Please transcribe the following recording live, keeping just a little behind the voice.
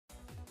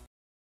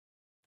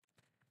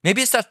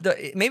Maybe it's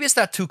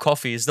that 2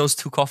 coffees. Those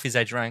 2 coffees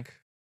I drank.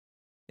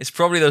 It's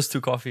probably those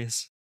 2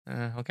 coffees.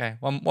 Okay,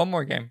 one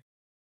more game.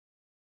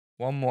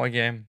 One more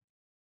game.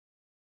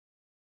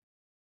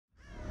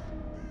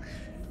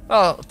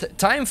 Well,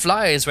 time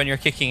flies when you're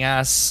kicking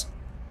ass.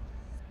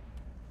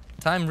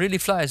 Time really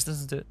flies,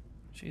 doesn't it?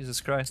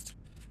 Jesus Christ.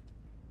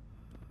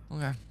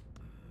 Okay.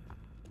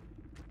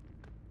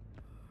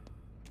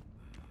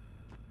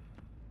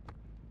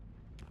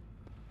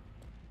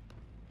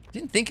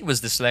 Didn't think it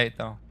was this late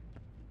though.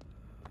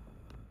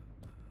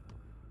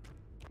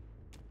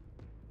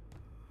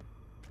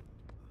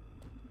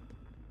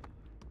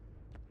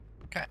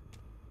 Okay.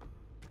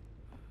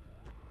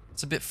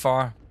 It's a bit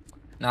far.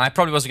 No, I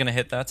probably wasn't gonna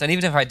hit that. And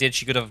even if I did,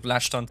 she could have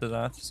latched onto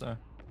that, so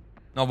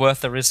not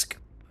worth the risk.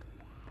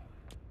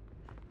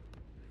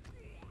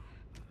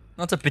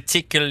 Not a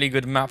particularly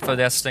good map for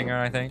Death Stinger,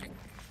 I think.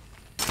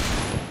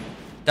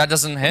 That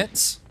doesn't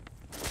hit.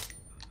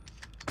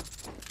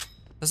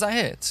 Does that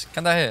hit?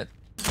 Can that hit?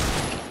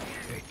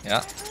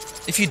 Yeah.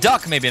 If you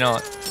duck, maybe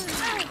not.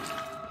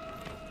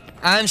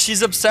 And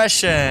she's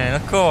Obsession,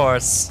 of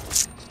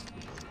course.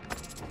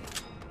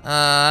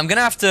 I'm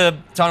gonna have to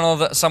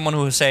tunnel someone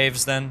who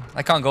saves then.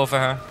 I can't go for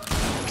her.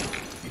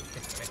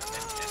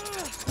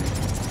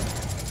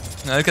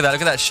 No, look at that,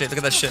 look at that shit, look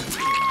at that shit.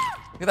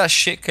 Look at that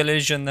shit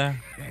collision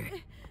there.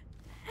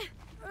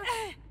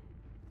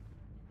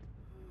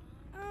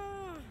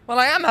 Well,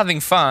 I am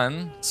having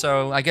fun,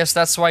 so I guess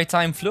that's why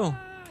time flew.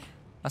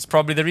 That's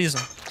probably the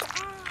reason.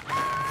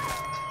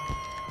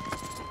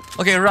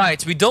 Okay,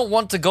 right, we don't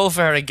want to go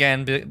for her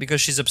again because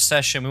she's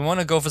Obsession. We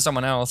want to go for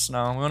someone else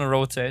now. We want to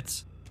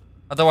rotate.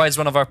 Otherwise,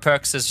 one of our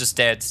perks is just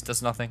dead.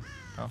 Does nothing.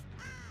 Oh.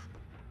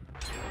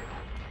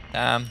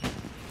 Damn.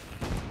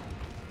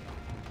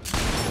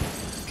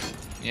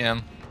 Yeah.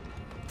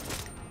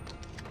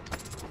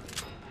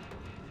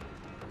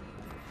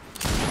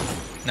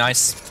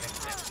 Nice.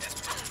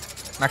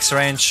 Max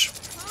range.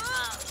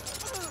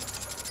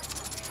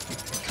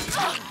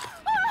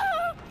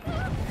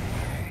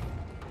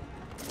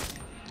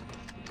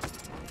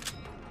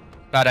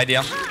 Bad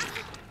idea.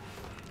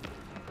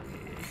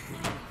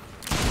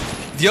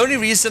 The only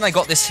reason I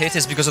got this hit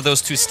is because of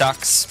those 2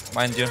 stacks,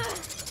 mind you.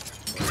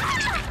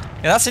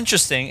 Yeah, that's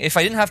interesting. If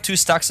I didn't have 2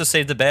 stacks to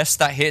save the best,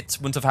 that hit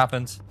wouldn't have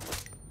happened.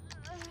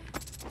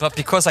 But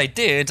because I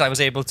did, I was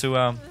able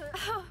to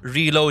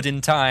reload in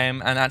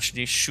time and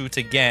actually shoot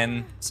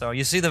again. So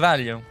you see the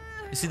value.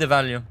 You see the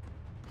value.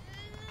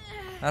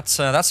 That's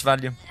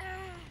value.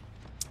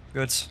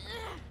 Good. So,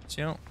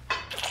 you know.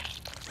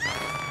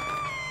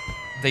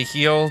 They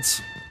healed.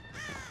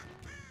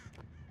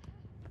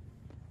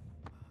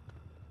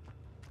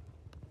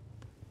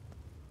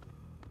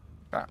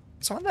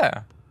 Someone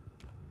there?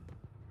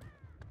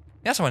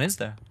 Yeah, someone is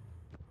there.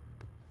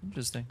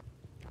 Interesting.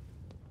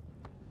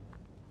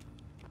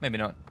 Maybe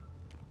not.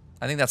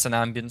 I think that's an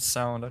ambient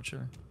sound,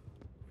 actually.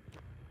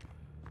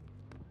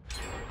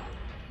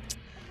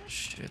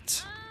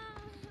 Shit.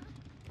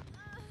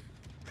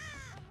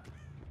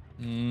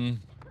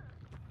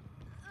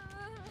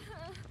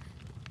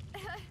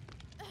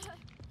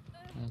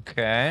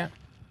 Okay.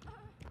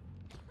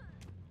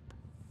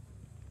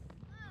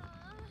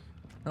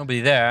 Nobody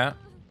there.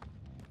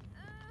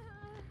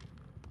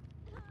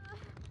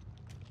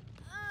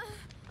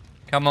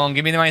 Come on,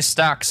 give me my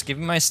stacks. Give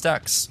me my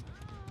stacks.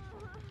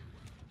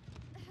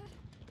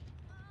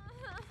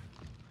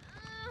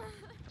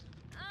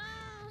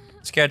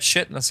 Scared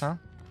shitless, huh?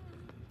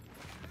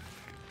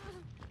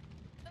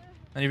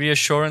 Any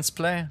reassurance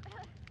play?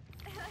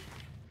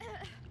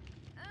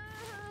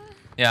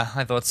 Yeah,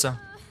 I thought so.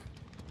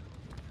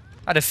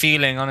 I had a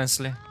feeling,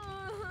 honestly.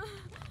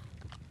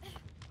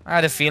 I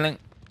had a feeling.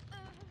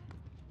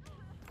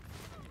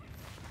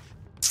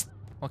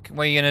 What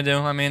are you gonna do?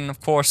 I mean,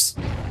 of course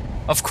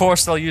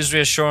they'll use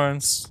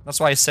reassurance. That's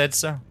why I said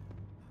so.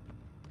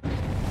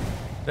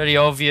 Very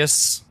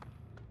obvious.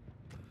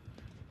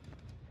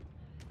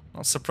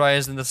 Not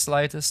surprised in the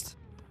slightest.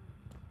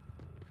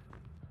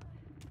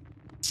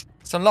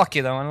 It's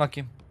unlucky though,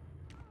 unlucky.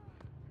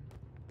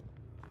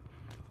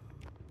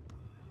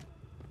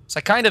 So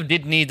I kind of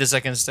did need the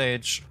second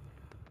stage.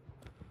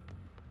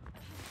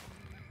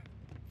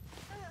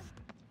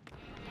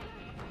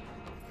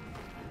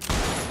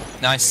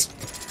 Nice.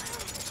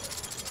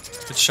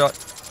 Good shot.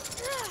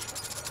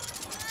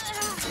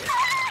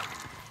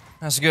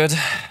 That's good.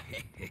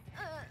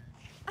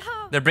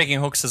 They're breaking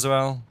hooks as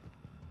well.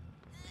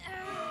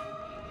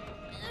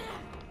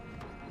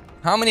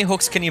 How many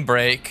hooks can you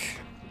break?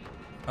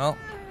 Well,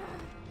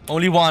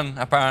 only one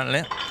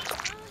apparently.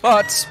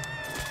 But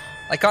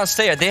I can't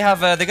stay it. They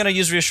have they're gonna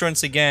use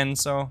reassurance again,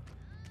 so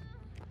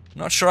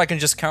not sure I can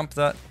just camp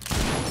that.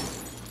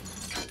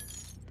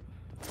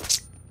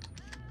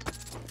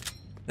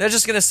 They're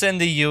just gonna send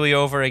the Yui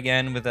over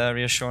again with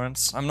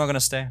reassurance. I'm not gonna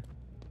stay.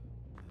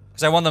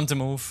 Because I want them to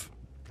move.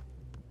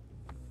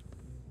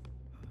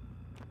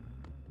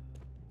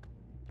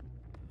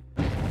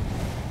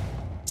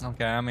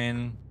 Okay, I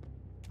mean...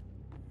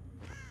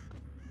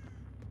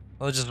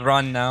 We'll just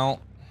run now.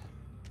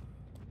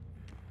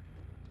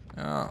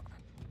 Oh.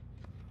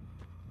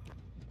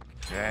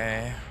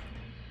 Okay.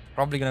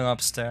 Probably gonna go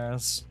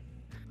upstairs.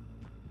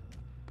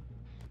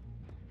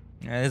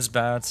 Yeah, it's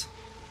bad.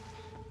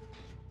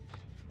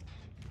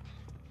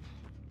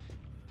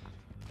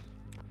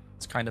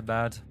 It's kind of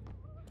bad.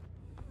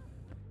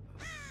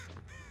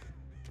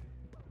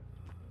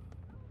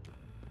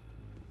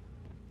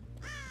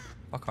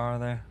 Fuck are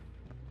they?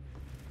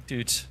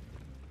 Dude.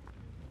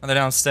 And they're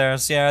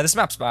downstairs. Yeah, this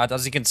map's bad,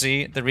 as you can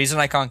see. The reason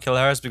I can't kill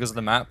her is because of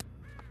the map.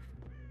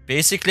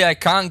 Basically, I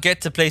can't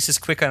get to places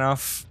quick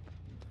enough.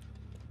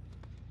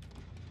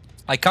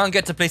 I can't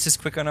get to places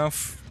quick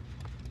enough.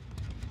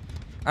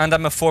 And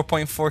I'm a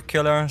 4.4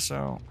 killer,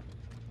 so...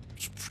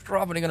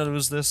 probably gonna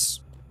lose this.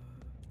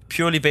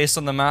 Purely based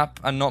on the map,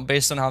 and not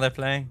based on how they're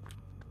playing.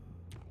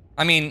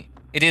 I mean,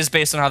 it is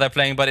based on how they're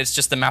playing, but it's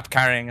just the map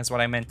carrying, is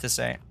what I meant to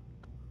say.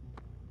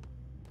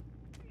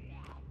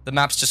 The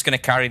map's just gonna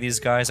carry these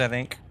guys, I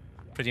think.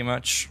 Pretty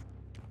much.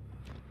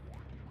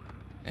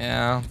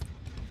 Yeah.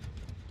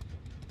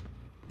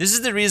 This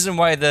is the reason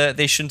why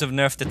they shouldn't have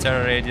nerfed the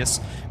terror radius.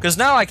 Because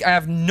now I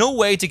have no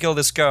way to kill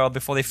this girl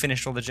before they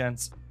finish all the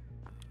gens.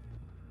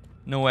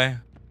 No way.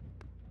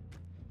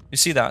 You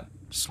see that?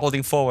 Just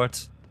holding forward.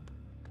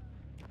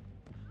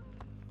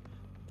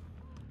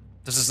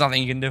 This is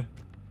nothing you can do.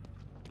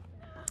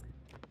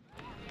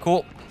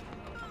 Cool.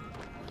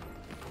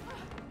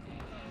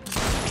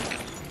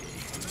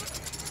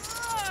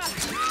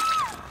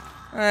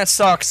 That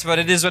sucks, but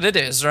it is what it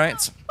is,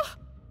 right?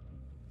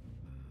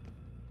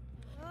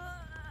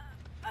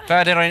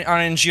 Bad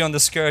RNG on the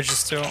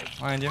Scourges too,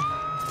 mind you.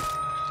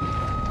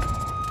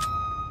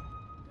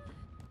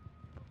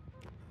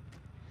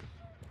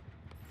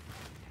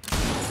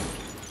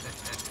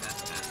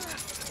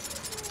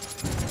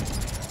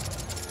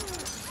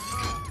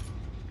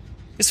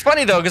 It's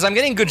funny though, because I'm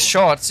getting good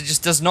shots, it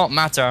just does not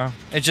matter.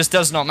 It just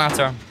does not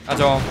matter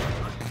at all.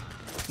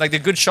 Like the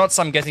good shots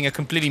I'm getting are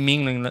completely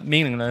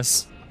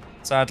meaningless,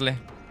 sadly.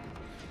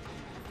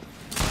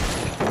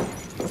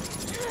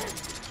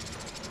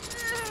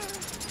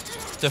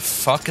 The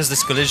fuck is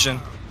this collision?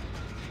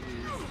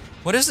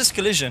 What is this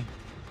collision?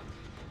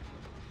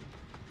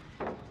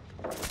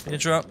 Did it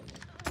drop?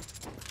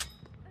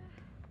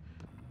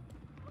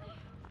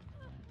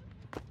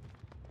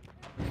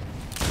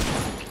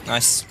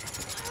 Nice.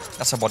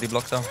 That's a body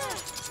block though.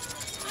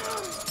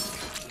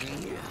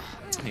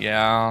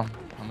 Yeah,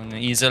 I'm gonna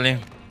easily.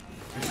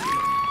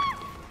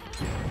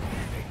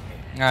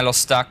 I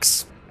lost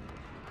stacks.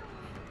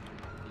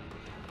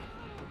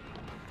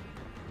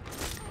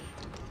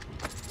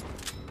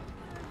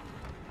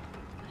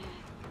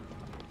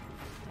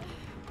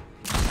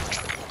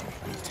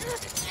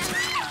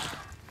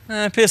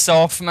 Piss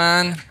off,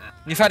 man.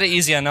 You've had it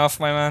easy enough,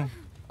 my man.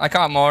 I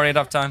can't Mori, I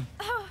don't have time.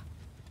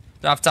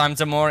 Don't have time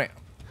to Mori.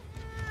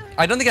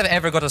 I don't think I've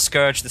ever got a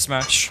Scourge this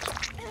match.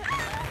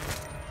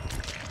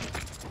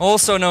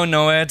 Also no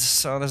Noed,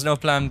 so there's no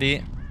plan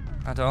B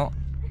at all.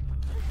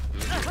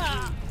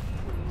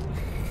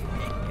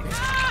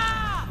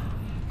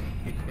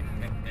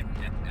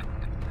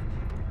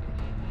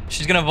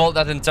 She's gonna vault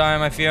that in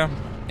time, I fear.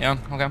 Yeah,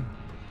 okay.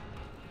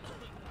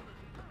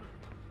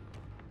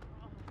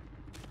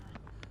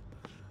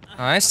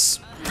 Nice.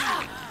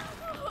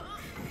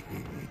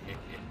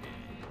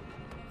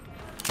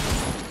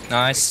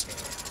 Nice.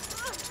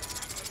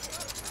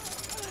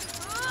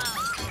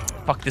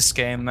 Fuck this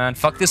game, man.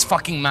 Fuck this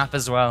fucking map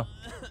as well.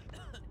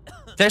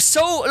 They're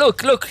so...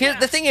 Look, here,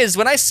 the thing is,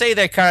 when I say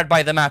they're carried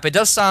by the map, it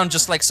does sound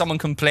just like someone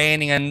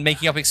complaining and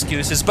making up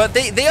excuses, but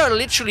they are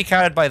literally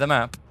carried by the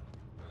map.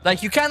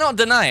 Like, you cannot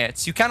deny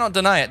it. You cannot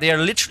deny it. They are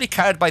literally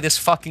carried by this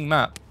fucking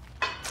map.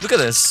 Look at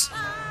this.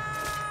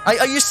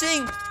 Are you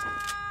seeing...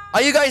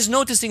 Are you guys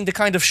noticing the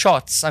kind of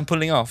shots I'm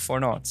pulling off or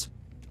not?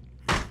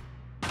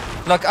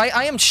 Like,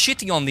 I am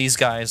shitting on these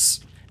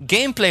guys.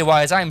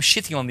 Gameplay-wise, I am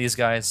shitting on these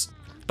guys.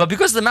 But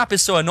because the map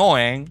is so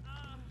annoying...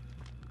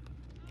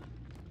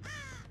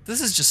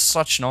 This is just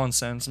such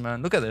nonsense,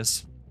 man. Look at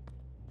this.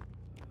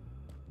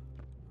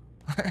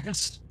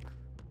 It's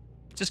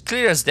just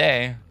clear as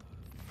day.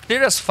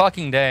 Clear as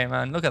fucking day,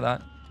 man. Look at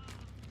that.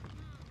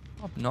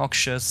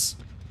 Obnoxious.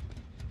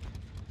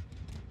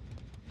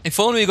 If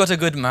only we got a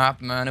good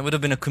map, man, it would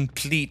have been a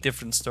complete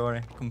different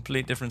story.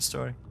 Complete different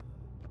story.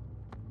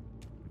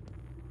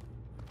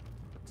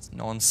 It's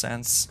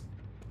nonsense.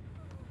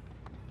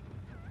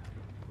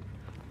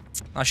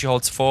 Now she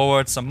holds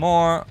forward some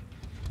more.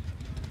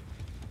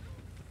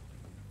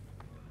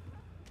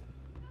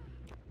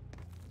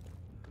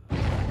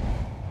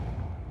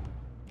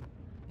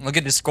 We'll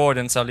get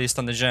Discordance at least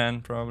on the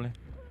gen, probably.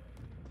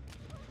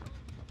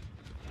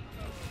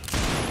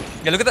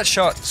 Yeah, look at that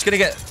shot. Just gonna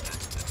get...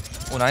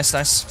 Oh, nice,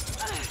 nice.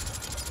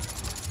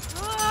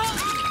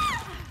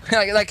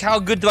 Like, how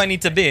good do I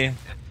need to be?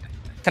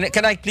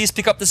 Can I please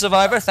pick up the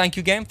survivor? Thank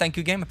you, game. Thank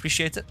you, game.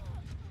 Appreciate it.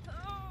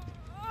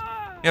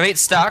 You have 8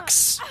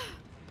 stacks.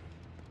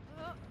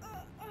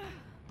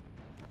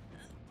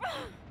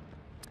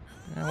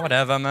 Yeah,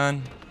 whatever,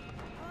 man.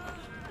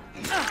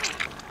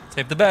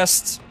 Save the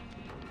best.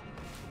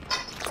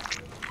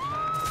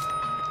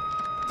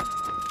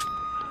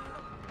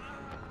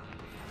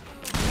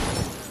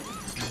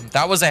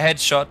 That was a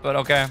headshot, but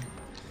okay.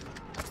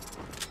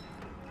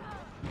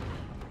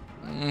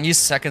 He's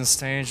second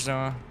stage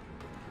though.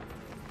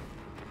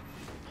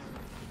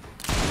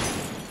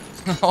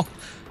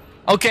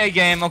 Okay,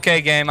 game.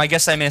 Okay, game. I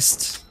guess I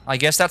missed. I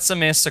guess that's a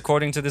miss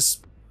according to this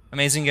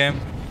amazing game.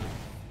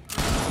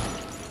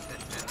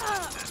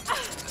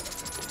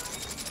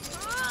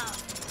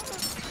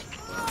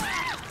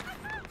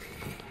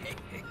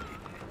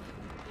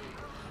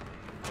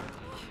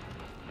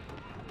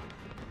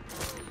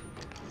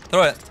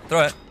 Throw it.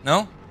 Throw it.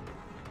 No?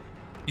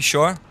 You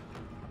sure?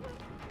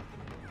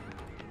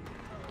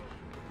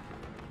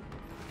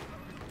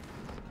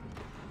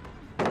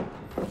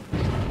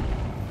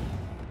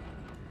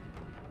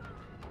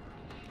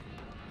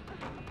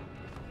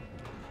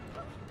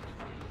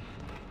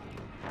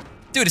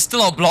 Dude, it's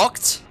still all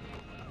blocked.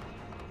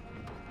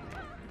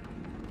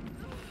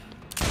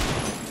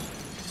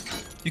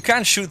 You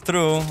can't shoot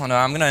through. Oh no,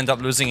 I'm gonna end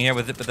up losing here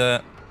with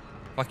the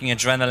fucking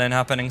adrenaline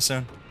happening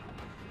soon.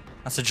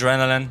 That's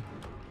adrenaline.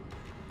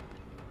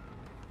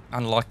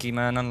 Unlucky,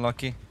 man,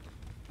 unlucky.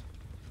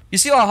 You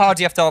see how hard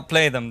you have to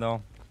outplay them,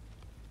 though.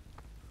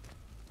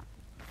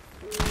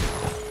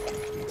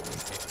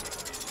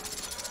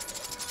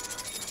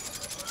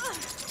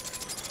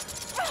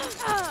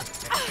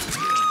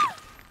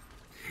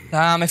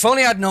 Damn, if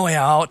only I had no way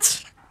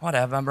out.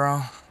 Whatever,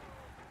 bro.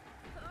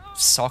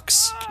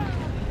 Sucks.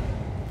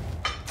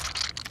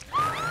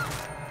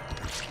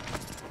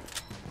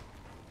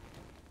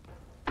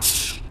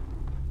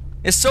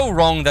 It's so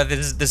wrong that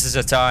this is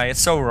a tie.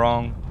 It's so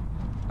wrong.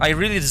 I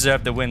really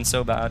deserve the win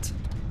so bad.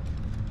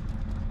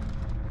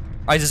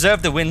 I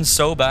deserve the win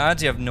so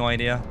bad, you have no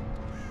idea.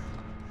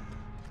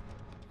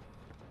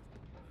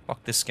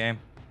 Fuck this game.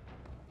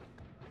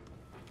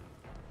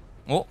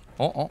 Oh.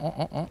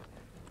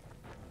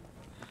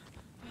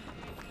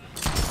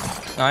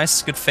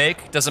 Nice, good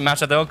fake. Doesn't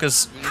matter though,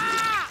 because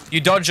you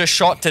dodge a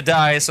shot to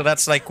die, so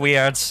that's like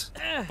weird.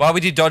 Why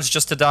would you dodge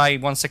just to die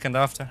 1 second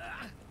after?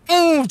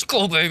 Oh, let's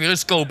go, baby.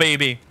 Let's go,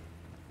 baby.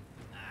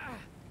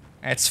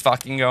 Let's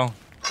fucking go.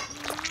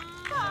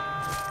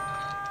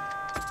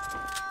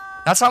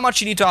 That's how much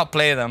you need to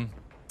outplay them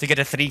to get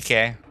a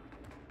 3K.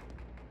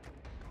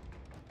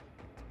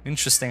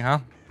 Interesting, huh?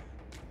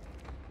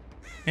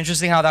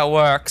 Interesting how that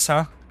works,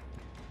 huh?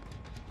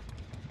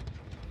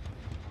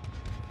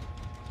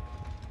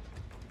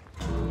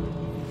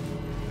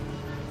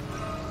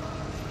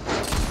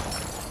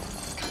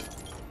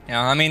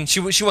 Yeah, I mean,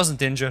 she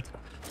wasn't injured.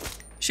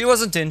 She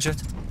wasn't injured.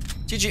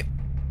 GG.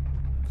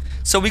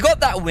 So we got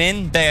that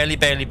win, barely.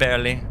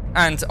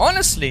 And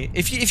honestly,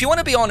 if you want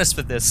to be honest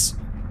with this,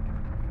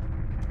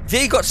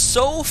 they got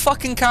so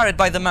fucking carried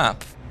by the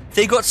map.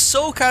 They got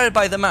so carried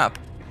by the map.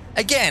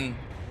 Again,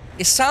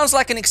 it sounds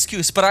like an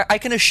excuse, but I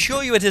can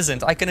assure you it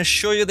isn't. I can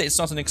assure you that it's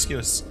not an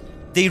excuse.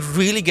 They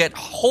really get,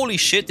 holy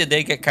shit, did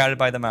they get carried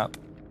by the map.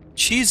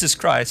 Jesus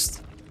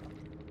Christ.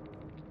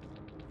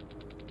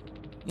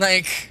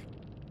 Like,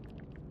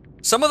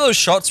 some of those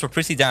shots were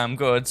pretty damn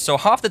good. So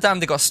half the time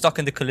they got stuck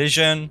in the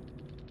collision.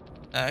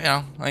 You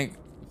know, like,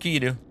 what can you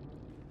do?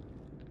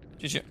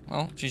 GG.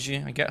 Well,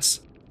 GG, I guess.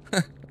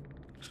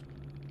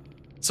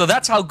 So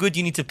that's how good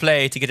you need to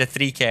play to get a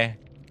 3K.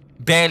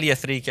 Barely a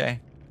 3K.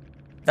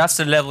 That's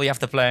the level you have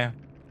to play.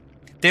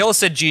 They all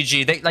said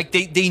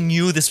GG. They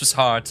knew this was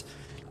hard.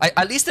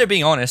 At least they're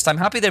being honest. I'm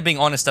happy they're being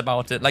honest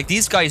about it. Like,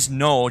 these guys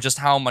know just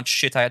how much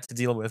shit I had to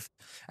deal with.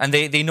 And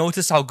they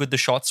noticed how good the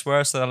shots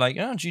were, so they're like,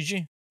 oh,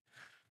 GG.